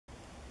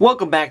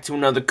Welcome back to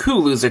another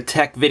Cool Loser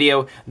Tech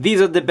video.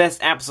 These are the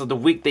best apps of the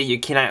week that you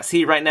cannot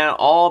see right now,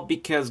 all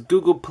because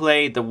Google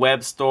Play, the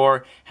web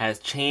store, has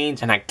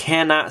changed and I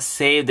cannot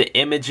save the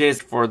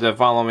images for the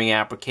following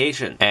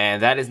application.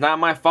 And that is not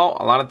my fault.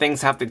 A lot of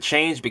things have to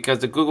change because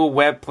the Google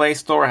Web Play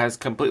Store has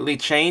completely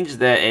changed.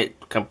 That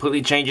it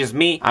completely changes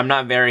me. I'm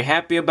not very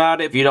happy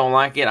about it. If you don't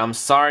like it, I'm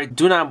sorry.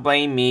 Do not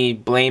blame me,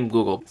 blame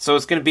Google. So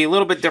it's going to be a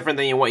little bit different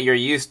than what you're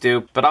used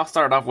to, but I'll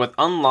start off with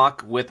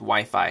unlock with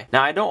Wi-Fi.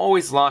 Now I don't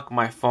always lock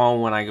my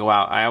phone when I go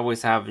out. I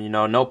always have,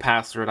 no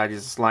password. I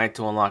just slide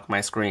to unlock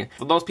my screen.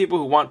 For those people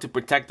who want to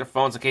protect their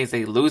phones in case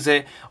they lose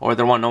it or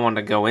they want no one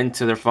to go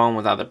into their phone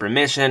without the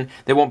permission,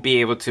 they won't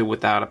be able to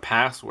without a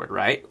password,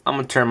 right? I'm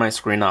going to turn my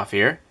screen off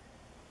here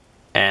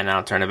and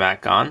I'll turn it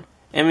back on.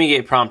 And we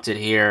get prompted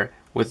here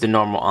with the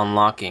normal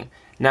unlocking.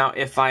 Now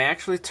if I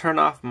actually turn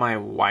off my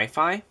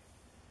Wi-Fi,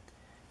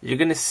 you're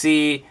going to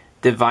see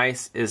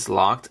device is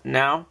locked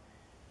now.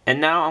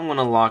 And now I'm going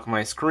to lock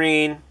my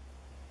screen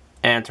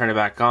and turn it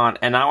back on,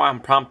 and now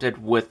I'm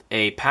prompted with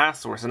a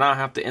password. So now I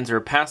have to enter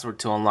a password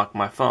to unlock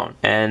my phone.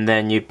 And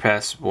then you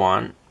press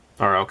 1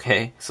 or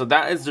OK. So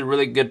that is the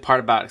really good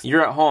part about it.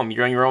 You're at home,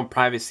 you're in your own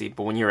privacy,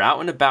 but when you're out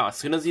and about, as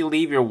soon as you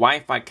leave your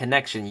Wi-Fi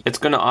connection, it's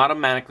going to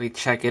automatically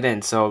check it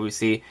in. So we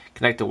see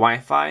connect to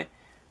Wi-Fi,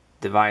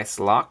 device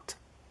locked,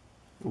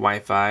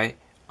 Wi-Fi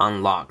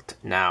unlocked.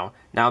 Now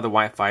the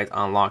Wi-Fi is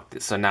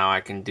unlocked, so now I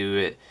can do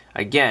it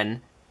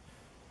again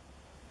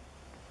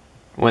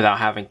without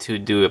having to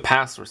do a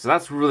password. So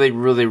that's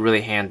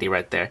really handy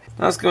right there.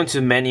 Now let's go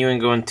into menu and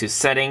go into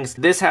settings.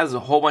 This has a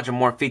whole bunch of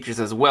more features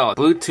as well.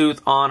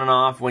 Bluetooth on and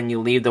off when you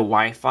leave the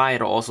Wi-Fi.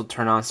 It'll also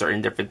turn on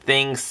certain different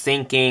things,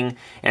 syncing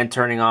and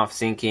turning off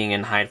syncing,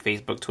 and hide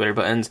Facebook, Twitter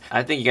buttons.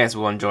 I think you guys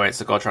will enjoy it,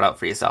 so go try it out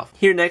for yourself.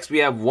 Here next we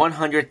have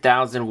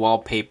 100,000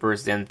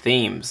 wallpapers and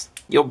themes.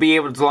 You'll be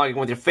able to log in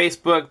with your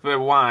Facebook, but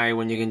why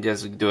when you can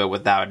just do it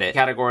without it?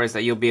 Categories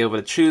that you'll be able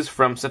to choose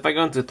from. So if I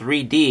go into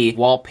 3D,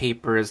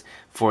 wallpapers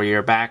for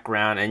your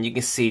background, and you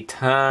can see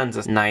tons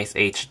of nice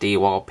HD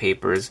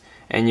wallpapers.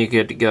 And you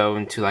could go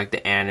into like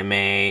the anime,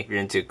 if you're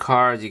into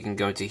cars, you can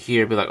go into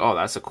here, be like, oh,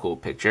 that's a cool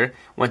picture.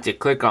 Once you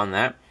click on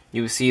that,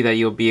 you will see that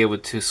you'll be able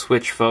to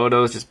switch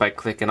photos just by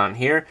clicking on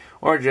here,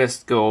 or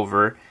just go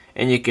over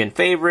and you can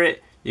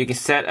favorite. You can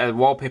set a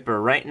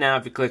wallpaper right now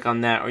if you click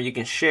on that, or you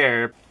can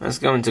share. Let's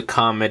go into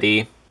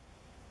comedy.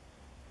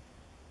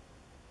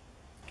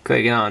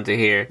 Clicking onto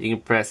here, you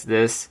can press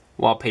this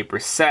wallpaper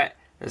set.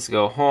 Let's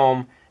go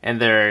home,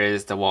 and there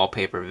is the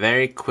wallpaper.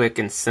 Very quick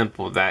and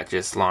simple. That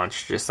just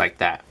launched just like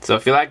that. So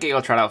if you like it,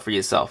 you'll try it out for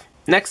yourself.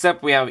 Next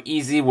up, we have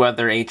Easy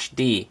Weather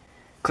HD.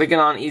 Clicking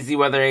on Easy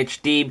Weather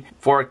HD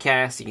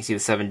forecast, you can see the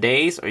 7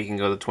 days, or you can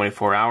go to the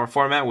 24-hour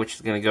format, which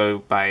is going to go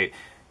by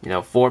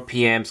 4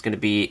 p.m. is going to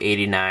be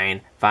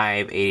 89,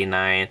 5,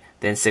 89,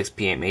 then 6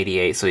 p.m.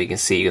 88. So you can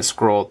see, you can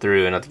scroll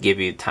through and it'll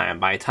give you time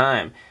by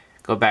time.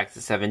 Go back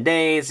to 7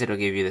 days, it'll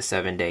give you the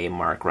 7-day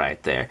mark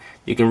right there.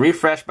 You can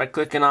refresh by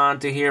clicking on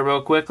to here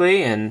real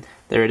quickly, and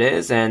there it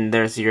is. And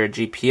there's your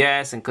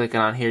GPS, and clicking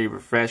on here, you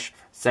refresh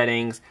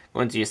settings.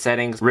 Go into your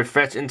settings,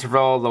 refresh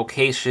interval,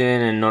 location,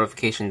 and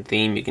notification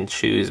theme. You can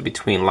choose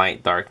between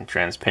light, dark, and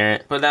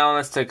transparent. But now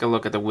let's take a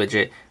look at the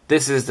widget.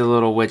 This is the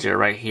little widget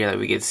right here that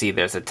we can see.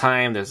 There's a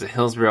time, there's a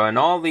Hillsboro, and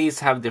all these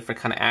have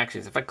different kind of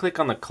actions. If I click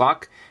on the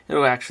clock,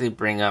 it'll actually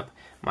bring up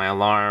my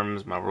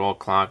alarms, my roll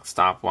clock,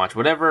 stopwatch,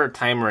 whatever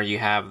timer you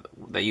have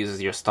that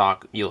uses your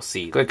stock, you'll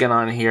see. Clicking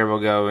on here,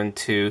 we'll go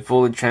into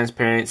fully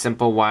transparent,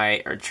 simple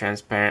white, or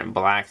transparent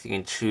black. You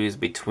can choose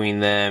between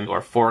them,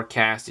 or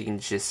forecast. You can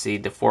just see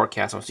the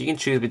forecast one. So you can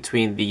choose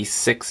between these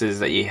 6s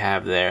that you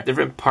have there.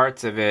 Different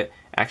parts of it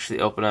actually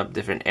open up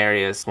different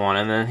areas.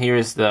 And then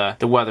here's the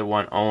weather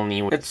one only.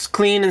 It's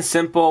clean and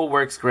simple,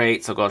 works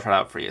great, so go try it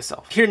out for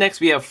yourself. Here next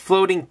we have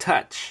floating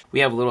touch. We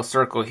have a little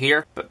circle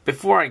here, but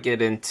before I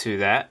get into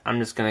that, I'm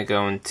just gonna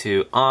go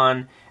into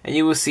on, and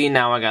you will see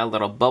now I got a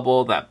little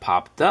bubble that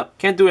popped up.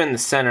 Can't do it in the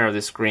center of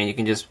the screen. You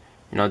can just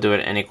do it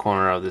at any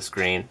corner of the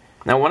screen.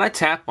 Now when I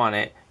tap on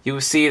it, you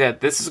will see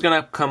that this is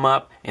going to come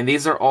up, and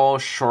these are all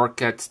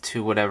shortcuts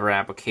to whatever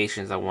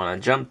applications I want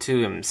to jump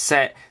to and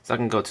set. So I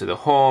can go to the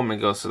home, and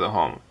it goes to the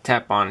home.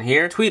 Tap on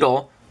here,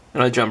 Tweedle,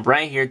 and I'll jump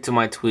right here to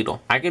my Tweedle.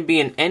 I can be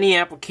in any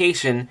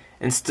application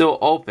and still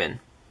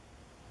open.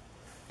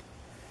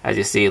 As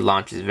you see, it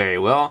launches very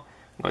well.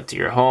 Go to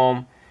your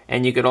home,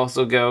 and you could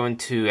also go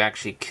into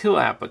actually kill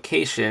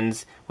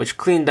applications, which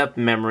cleaned up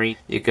memory.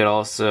 You could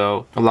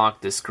also lock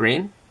the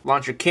screen.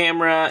 Launch your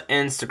camera,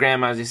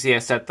 Instagram, as you see I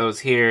set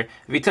those here.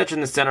 If you touch in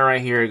the center right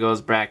here, it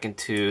goes back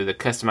into the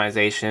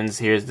customizations.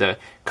 Here's the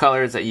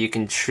colors that you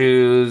can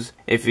choose.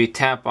 If you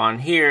tap on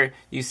here,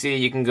 you see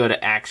you can go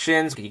to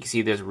actions. You can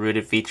see there's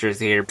rooted features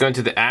here. Go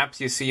into the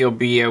apps, you see you'll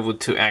be able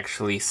to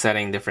actually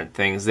setting different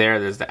things there.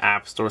 There's the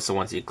app store, so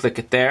once you click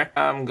it there,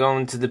 I'm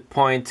going to the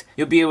point,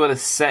 you'll be able to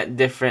set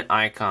different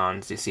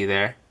icons, you see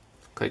there.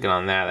 Clicking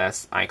on that,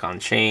 that's icon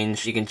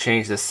change. You can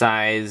change the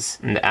size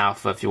and the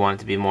alpha if you want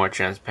it to be more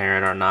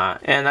transparent or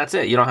not. And that's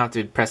it. You don't have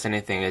to press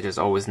anything. It just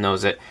always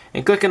knows it.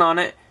 And clicking on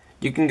it,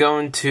 you can go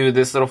into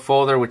this little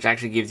folder, which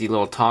actually gives you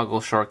little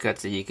toggle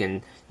shortcuts that you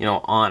can, you know,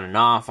 on and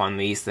off on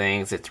these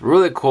things. It's a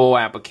really cool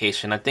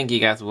application. I think you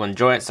guys will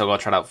enjoy it, so go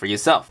try it out for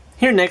yourself.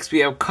 Here next we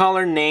have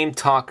Caller Name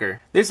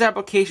Talker. This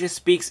application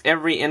speaks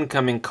every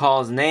incoming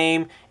call's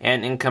name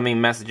and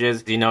incoming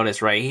messages. You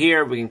notice right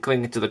here, we can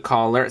click into the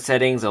call alert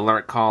settings,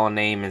 alert call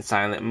name in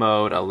silent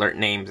mode, alert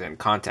names and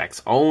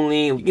contacts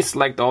only. You can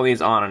select all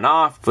these on and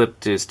off, flip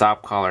to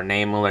stop caller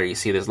name alert. You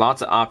see there's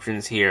lots of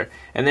options here.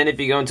 And then if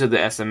you go into the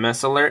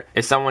SMS alert,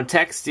 if someone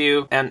texts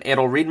you, and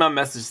it'll read my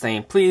message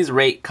saying, please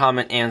rate,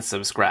 comment, and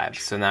subscribe.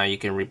 So now you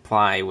can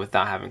reply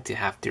without having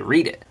to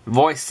read it.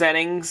 Voice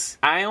settings,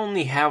 I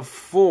only have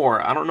 4.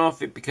 I don't know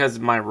if it's because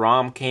my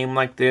ROM came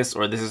like this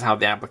or this is how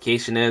the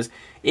application is.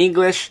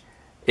 English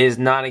is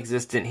not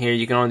existent here.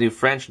 You can only do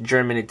French,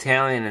 German,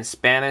 Italian, and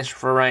Spanish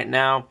for right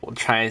now. It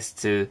tries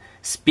to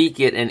speak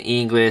it in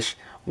English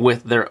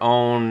with their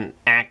own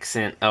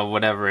accent of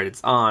whatever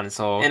it's on.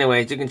 So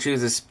anyways, you can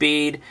choose the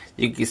speed,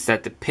 you can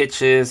set the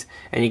pitches,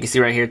 and you can see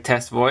right here,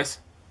 test voice.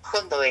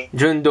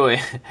 Jundoe.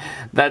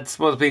 That's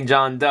supposed to be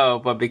John Doe,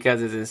 but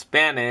because it's in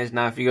Spanish,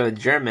 now if you go to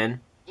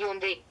German,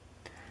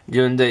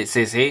 Jundoe,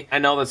 see? I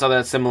know there's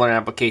other similar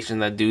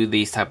applications that do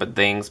these type of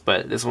things,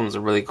 but this one's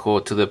a really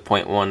cool to the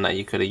point one that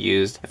you could have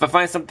used. If I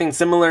find something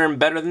similar and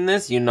better than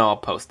this, you know I'll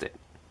post it.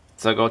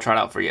 So go try it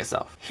out for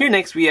yourself. Here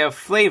next we have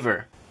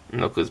flayvr.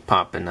 Look who's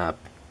popping up.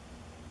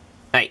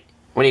 Hey,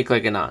 what are you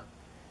clicking on?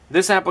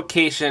 This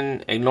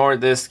application, ignore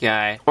this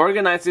guy,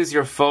 organizes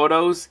your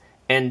photos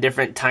in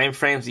different time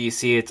frames. You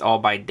see it's all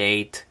by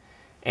date,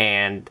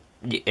 and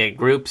it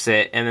groups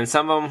it, and then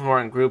some of them who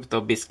aren't grouped, they'll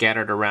be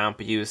scattered around,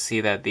 but you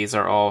see that these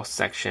are all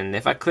sectioned.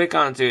 If I click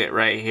onto it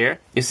right here,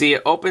 you see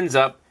it opens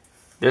up,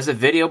 there's a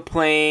video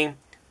playing,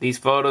 these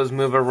photos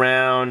move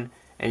around,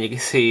 and you can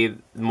see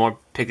more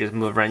pictures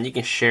move around. You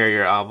can share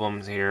your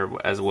albums here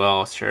as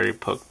well, share your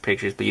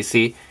pictures, but you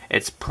see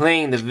it's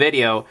playing the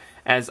video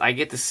as I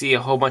get to see a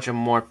whole bunch of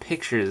more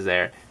pictures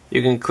there.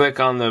 You can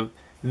click on the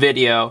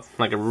video,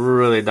 like a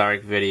really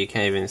dark video, you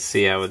can't even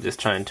see, I was just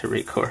trying to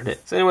record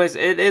it. So anyways,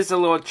 it is a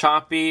little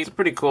choppy. It's a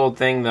pretty cool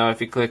thing though. If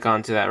you click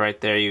onto that right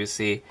there, you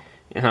see,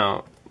 you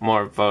know,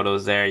 more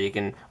photos there. You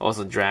can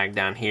also drag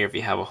down here if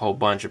you have a whole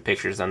bunch of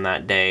pictures on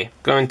that day.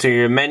 Go into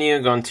your menu,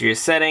 go into your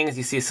settings,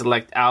 you see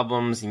select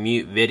albums,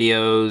 mute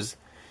videos.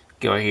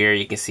 Go here,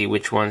 you can see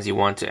which ones you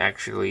want to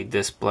actually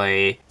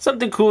display.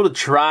 Something cool to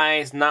try.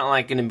 It's not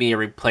like going to be a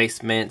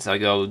replacement, so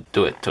go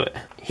do it to it.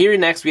 Here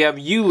next we have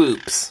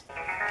U-Loops.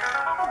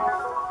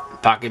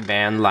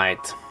 Pocketband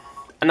Lite.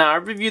 Now,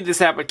 I've reviewed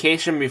this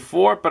application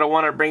before, but I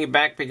want to bring it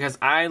back because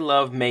I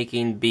love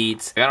making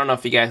beats. I don't know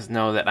if you guys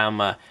know that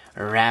I'm a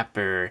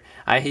rapper.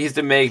 I used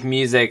to make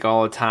music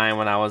all the time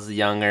when I was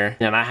younger,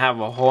 and I have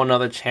a whole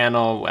nother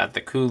channel at the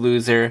Cool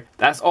Loser.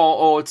 That's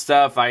all old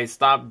stuff. I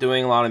stopped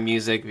doing a lot of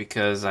music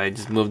because I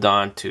just moved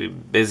on to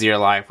busier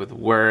life with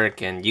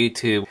work and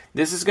YouTube.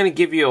 This is going to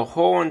give you a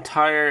whole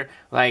entire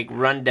like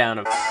rundown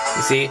of,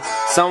 you see,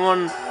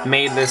 someone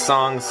made this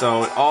song,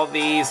 so all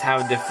these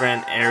have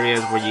different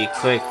areas where you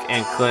click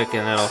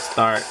and it'll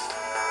start.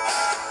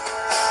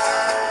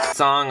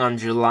 Song on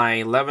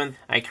July 11th,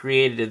 I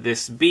created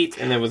this beat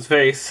and it was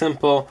very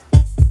simple.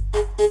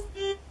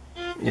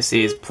 You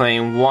see it's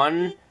playing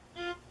one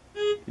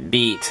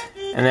beat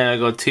and then I'll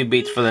go 2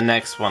 beats for the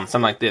next one,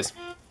 something like this.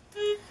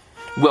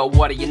 Well,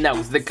 what do you know?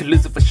 It's the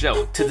Lucifer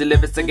show. To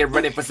deliver, so get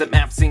ready for some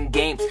apps and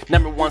games.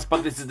 #1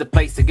 spot, this is the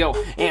place to go.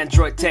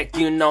 Android tech,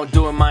 you know,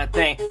 doing my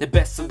thing. The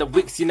best of the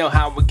weeks, you know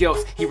how it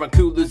goes. Here on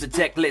Cool Loser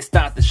Tech, let's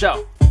start the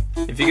show.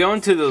 If you go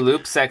into the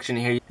loop section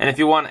here, and if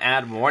you want to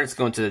add more, just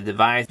go into the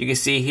device. You can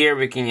see here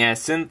we can add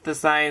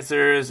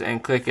synthesizers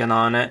and clicking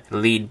on it.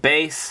 Lead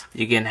bass,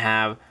 you can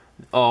have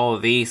all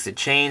of these to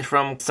change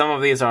from. Some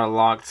of these are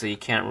locked, so you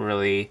can't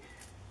really,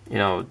 you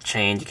know,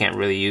 change. You can't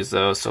really use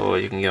those, so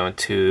you can go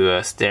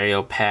into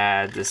stereo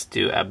pad, just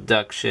do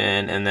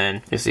abduction, and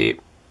then you see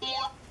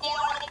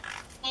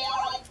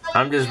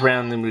I'm just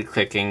randomly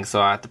clicking,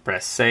 so I have to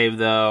press save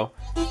though.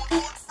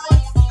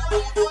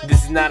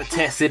 This is not a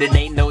test, it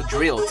ain't no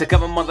drill. To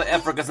cover mother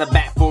effort, cause I'm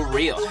back for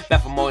real.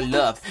 Back for more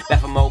love,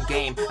 back for more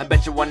game. I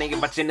bet you one nigga,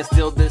 but it's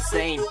still the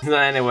same. So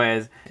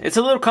anyways, it's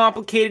a little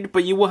complicated,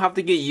 but you will have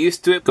to get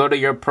used to it. Go to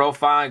your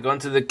profile, go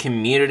into the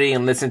community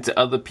and listen to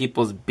other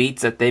people's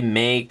beats that they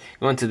make.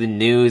 Go into the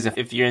news.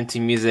 If you're into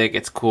music,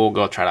 it's cool,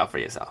 go try it out for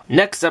yourself.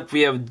 Next up,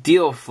 we have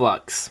Deal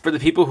Flux. For the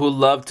people who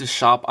love to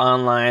shop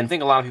online, I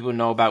think a lot of people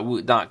know about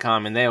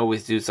woot.com and they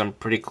always do some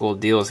pretty cool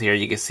deals here.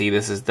 You can see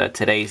this is the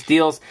today's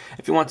deals.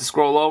 If you want to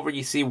scroll over,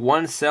 you see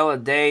one sale a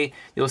day,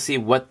 you'll see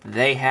what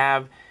they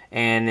have,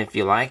 and if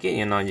you like it,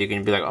 you know, you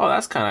can be like, oh,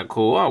 that's kind of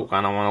cool, I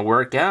kind of want to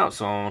work out,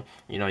 so,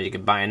 you know, you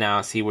can buy it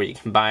now, see where you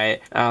can buy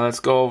it. Let's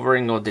go over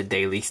and go to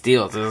daily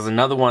steals. This is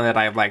another one that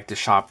I like to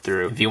shop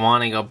through. If you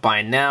want to go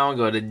buy now,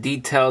 go to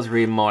details,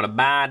 read more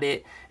about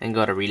it, and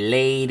go to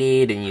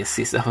related, and you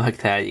see stuff like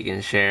that you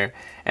can share.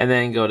 And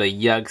then go to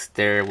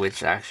Yugster,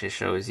 which actually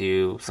shows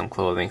you some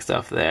clothing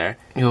stuff there.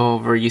 Go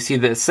over, you see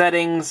the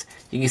settings,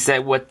 you can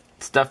set what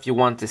stuff you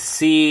want to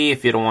see.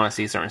 If you don't want to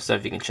see certain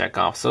stuff, you can check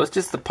off. So it's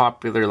just the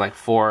popular like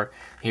 4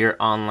 here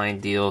online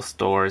deal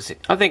stores.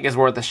 I think it's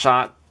worth a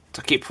shot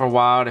to keep for a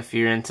while if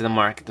you're into the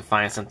market to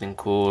find something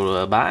cool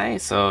to buy.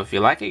 So if you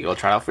like it, go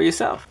try it out for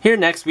yourself. Here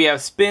next we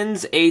have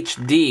Spins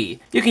HD.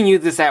 You can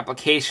use this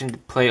application to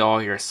play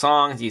all your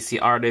songs. You see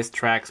artists,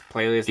 tracks,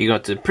 playlists. You go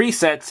to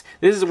presets.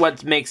 This is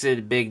what makes it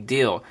a big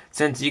deal.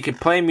 Since you can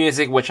play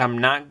music, which I'm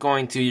not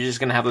going to, you're just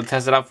going to have to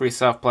test it out for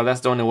yourself. But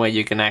that's the only way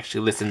you can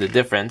actually listen to the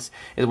difference.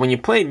 Is when you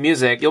play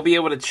music, you'll be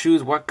able to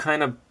choose what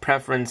kind of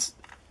preference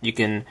you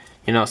can,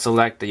 you know,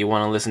 select that you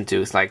want to listen to.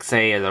 It's like,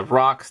 say, as a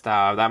rock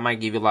style, that might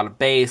give you a lot of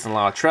bass and a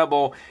lot of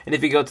treble. And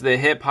if you go to the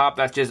hip hop,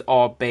 that's just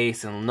all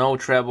bass and no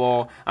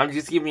treble. I'm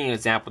just giving you an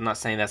example, not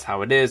saying that's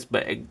how it is,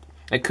 but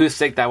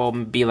acoustic, that will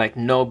be like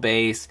no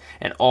bass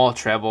and all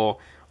treble.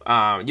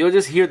 You'll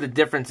just hear the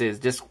differences,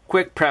 just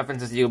quick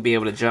preferences you'll be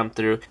able to jump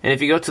through. And if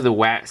you go to the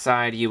WAT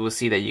side, you will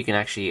see that you can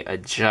actually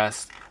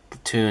adjust the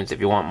tunes if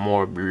you want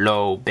more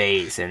low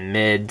bass and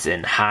mids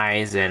and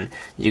highs, and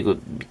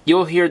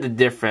you'll hear the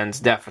difference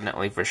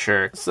definitely for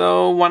sure.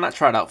 So why not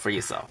try it out for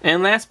yourself?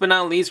 And last but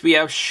not least, we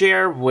have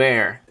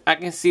Shareware. I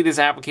can see this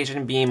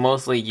application being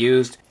mostly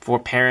used for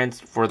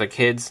parents, for the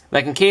kids.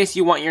 Like in case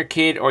you want your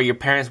kid or your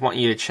parents want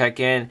you to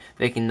check in,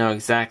 they can know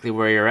exactly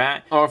where you're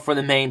at. Or for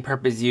the main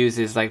purpose use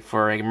is like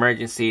for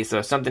emergency. So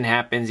if something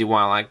happens, you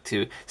want like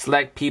to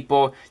select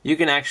people, you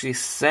can actually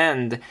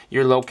send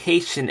your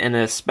location in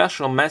a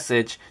special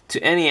message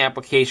to any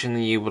application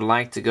that you would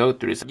like to go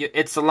through. So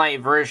it's a light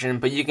version,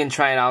 but you can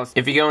try it out.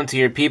 If you go into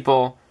your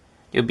people,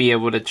 you'll be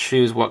able to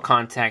choose what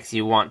contacts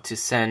you want to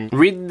send.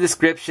 Read the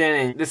description,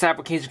 and this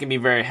application can be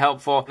very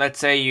helpful. Let's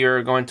say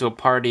you're going to a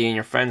party and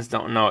your friends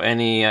don't know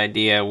any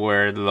idea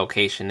where the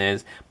location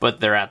is, but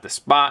they're at the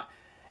spot,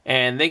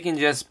 and they can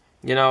just,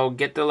 you know,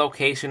 get the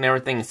location and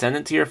everything and send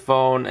it to your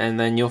phone, and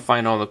then you'll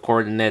find all the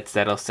coordinates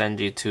that'll send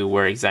you to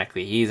where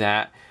exactly he's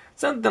at.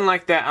 Something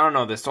like that. I don't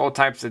know. There's all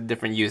types of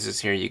different uses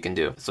here you can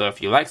do. So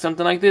if you like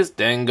something like this,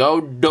 then go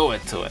do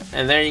it to it.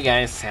 And there you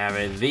guys have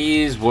it.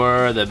 These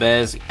were the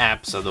best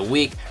apps of the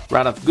week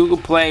right off Google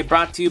Play,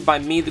 brought to you by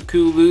me, the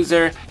cool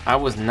loser. I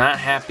was not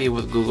happy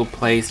with Google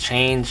Play's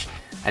change.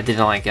 I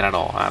didn't like it at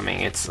all. I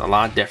mean, it's a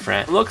lot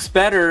different. It looks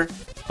better,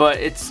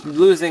 but it's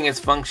losing its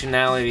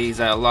functionalities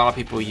that a lot of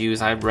people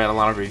use. I've read a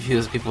lot of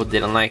reviews. People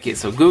didn't like it.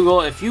 So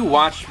Google, if you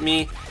watch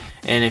me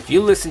and if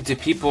you listen to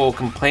people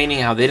complaining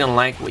how they didn't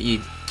like what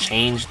you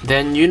changed,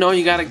 then you know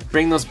you gotta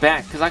bring those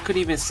back, because I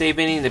couldn't even save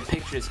any of the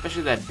pictures,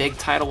 especially that big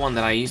title one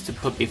that I used to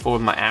put before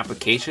with my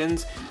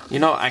applications. You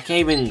know, I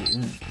can't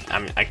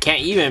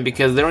even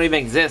because they don't even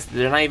exist.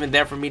 They're not even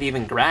there for me to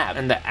even grab.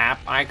 And the app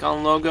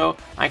icon logo,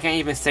 I can't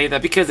even save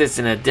that because it's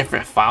in a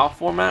different file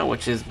format,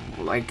 which is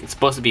like, it's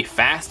supposed to be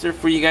faster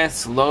for you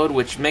guys to load,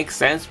 which makes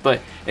sense,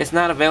 but it's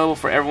not available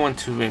for everyone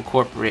to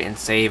incorporate and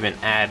save and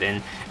add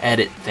and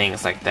edit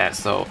things like that.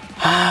 So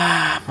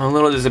I'm a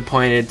little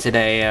disappointed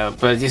today,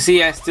 but you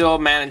see, I still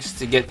managed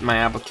to get my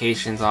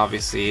applications.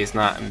 Obviously, it's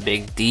not a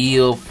big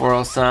deal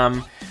for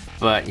some,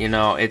 but you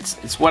know,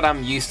 it's what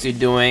I'm used to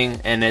doing,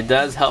 and it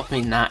does help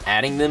me not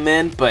adding them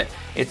in, but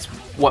it's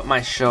what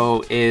my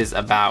show is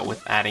about,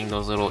 with adding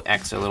those little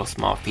extra little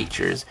small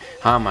features.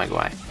 Huh,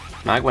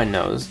 Magui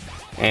knows,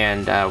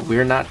 and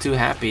we're not too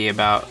happy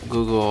about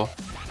Google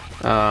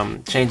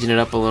changing it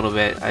up a little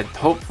bit.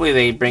 Hopefully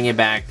they bring it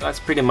back.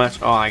 That's pretty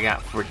much all I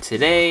got for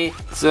today.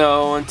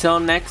 So until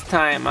next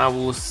time, I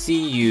will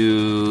see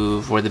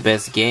you for the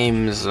best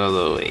games of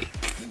the week.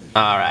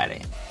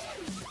 Alrighty,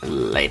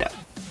 later.